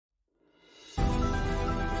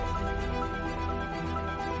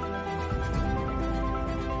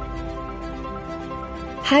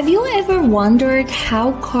Have you ever wondered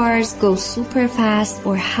how cars go super fast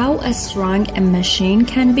or how strong a machine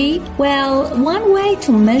can be? Well, one way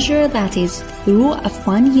to measure that is through a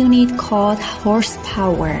fun unit called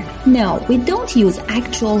horsepower. No, we don't use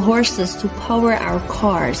actual horses to power our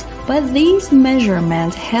cars, but this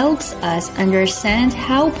measurement helps us understand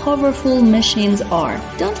how powerful machines are.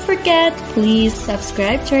 Don't forget, please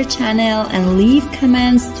subscribe to our channel and leave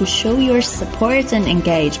comments to show your support and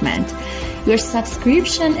engagement. Your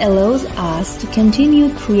subscription allows us to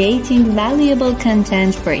continue creating valuable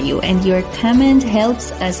content for you, and your comment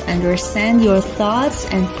helps us understand your thoughts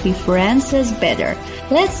and preferences better.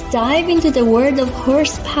 Let's dive into the world of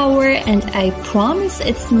horsepower, and I promise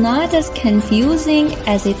it's not as confusing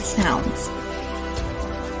as it sounds.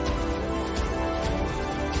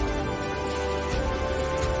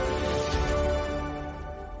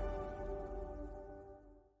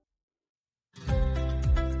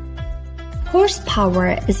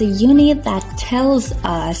 Horsepower is a unit that tells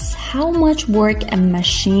us how much work a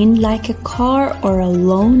machine like a car or a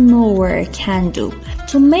lawnmower can do.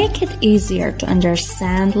 To make it easier to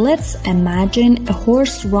understand, let's imagine a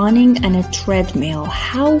horse running on a treadmill.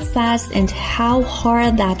 How fast and how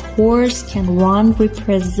hard that horse can run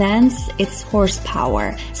represents its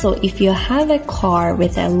horsepower. So if you have a car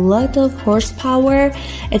with a lot of horsepower,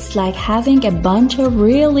 it's like having a bunch of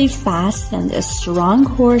really fast and strong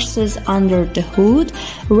horses under the hood,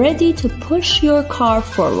 ready to push your car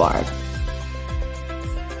forward.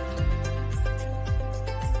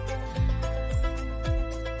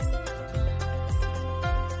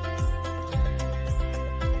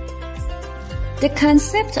 The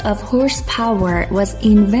concept of horsepower was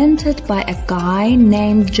invented by a guy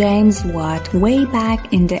named James Watt way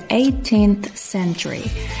back in the 18th century.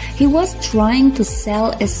 He was trying to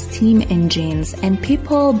sell steam engines, and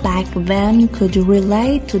people back then could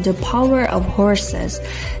relate to the power of horses,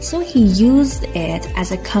 so he used it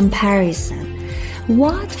as a comparison.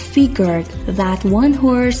 Watt figured that one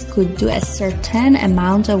horse could do a certain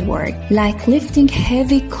amount of work, like lifting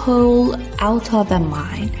heavy coal out of a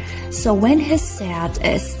mine. So when he said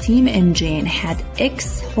a steam engine had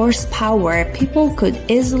X horsepower, people could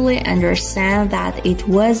easily understand that it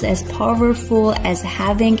was as powerful as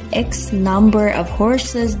having X number of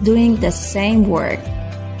horses doing the same work.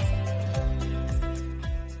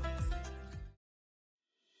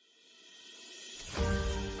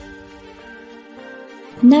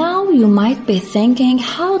 Now you might be thinking,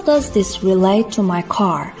 how does this relate to my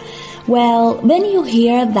car? Well, when you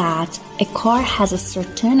hear that a car has a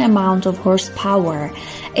certain amount of horsepower,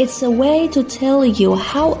 it's a way to tell you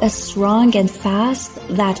how strong and fast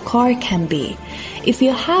that car can be. If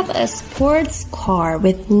you have a sports car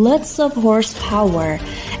with lots of horsepower,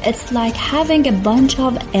 it's like having a bunch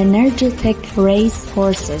of energetic race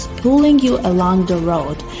horses pulling you along the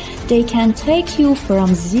road. They can take you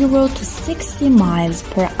from 0 to 60 miles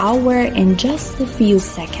per hour in just a few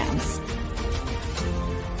seconds.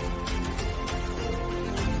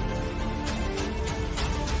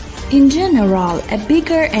 In general, a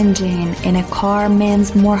bigger engine in a car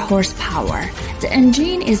means more horsepower. The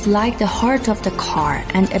engine is like the heart of the car,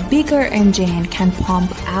 and a bigger engine can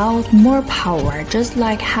pump out more power, just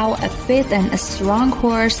like how a fit and a strong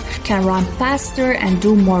horse can run faster and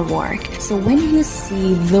do more work. So when you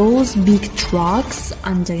see those big trucks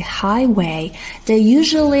on the highway, they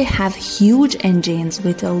usually have huge engines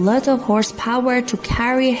with a lot of horsepower to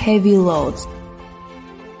carry heavy loads.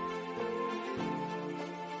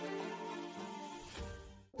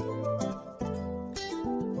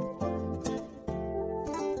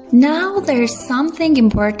 Now there's something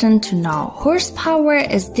important to know. Horsepower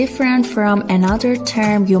is different from another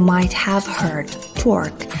term you might have heard,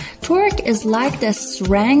 torque. Torque is like the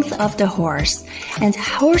strength of the horse, and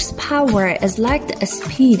horsepower is like the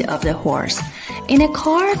speed of the horse. In a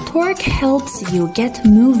car, torque helps you get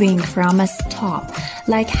moving from a stop,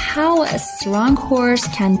 like how a strong horse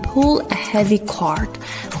can pull a heavy cart.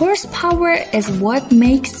 Horsepower is what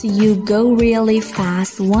makes you go really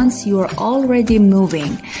fast once you're already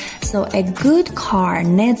moving. So a good car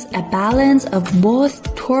needs a balance of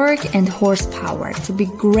both torque and horsepower to be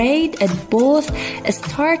great at both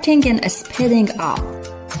starting and speeding up.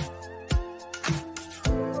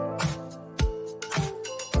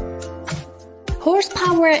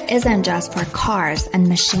 Horsepower isn't just for cars and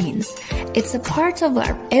machines. It's a part of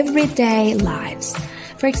our everyday lives.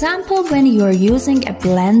 For example, when you're using a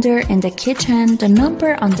blender in the kitchen, the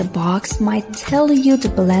number on the box might tell you the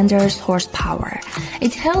blender's horsepower.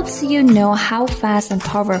 It helps you know how fast and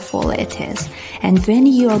powerful it is. And when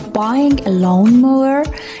you're buying a lawnmower,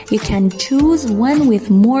 you can choose one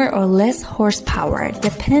with more or less horsepower,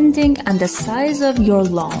 depending on the size of your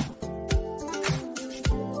lawn.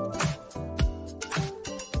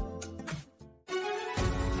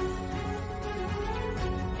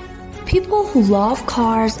 People who love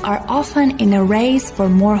cars are often in a race for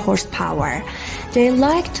more horsepower. They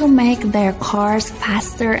like to make their cars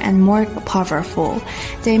faster and more powerful.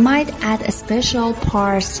 They might add special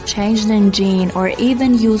parts, change the engine, or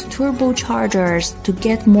even use turbochargers to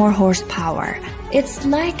get more horsepower. It's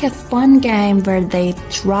like a fun game where they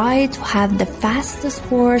try to have the fastest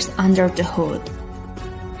horse under the hood.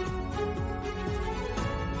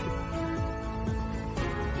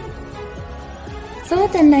 So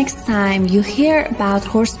the next time you hear about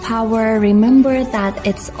horsepower, remember that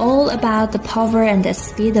it's all about the power and the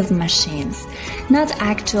speed of machines, not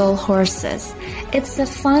actual horses. It's a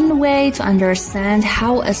fun way to understand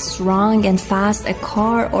how strong and fast a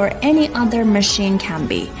car or any other machine can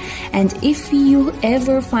be. And if you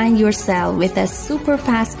ever find yourself with a super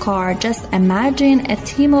fast car, just imagine a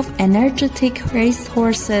team of energetic race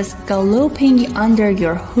horses galloping under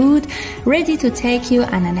your hood, ready to take you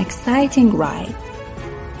on an exciting ride.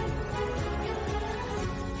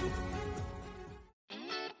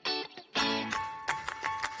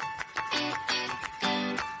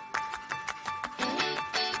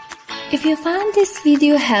 If you found this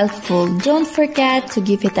video helpful, don't forget to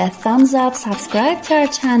give it a thumbs up, subscribe to our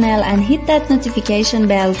channel, and hit that notification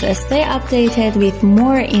bell to stay updated with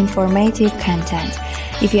more informative content.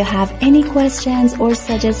 If you have any questions or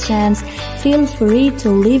suggestions, feel free to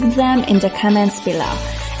leave them in the comments below.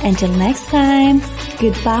 Until next time,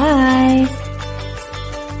 goodbye!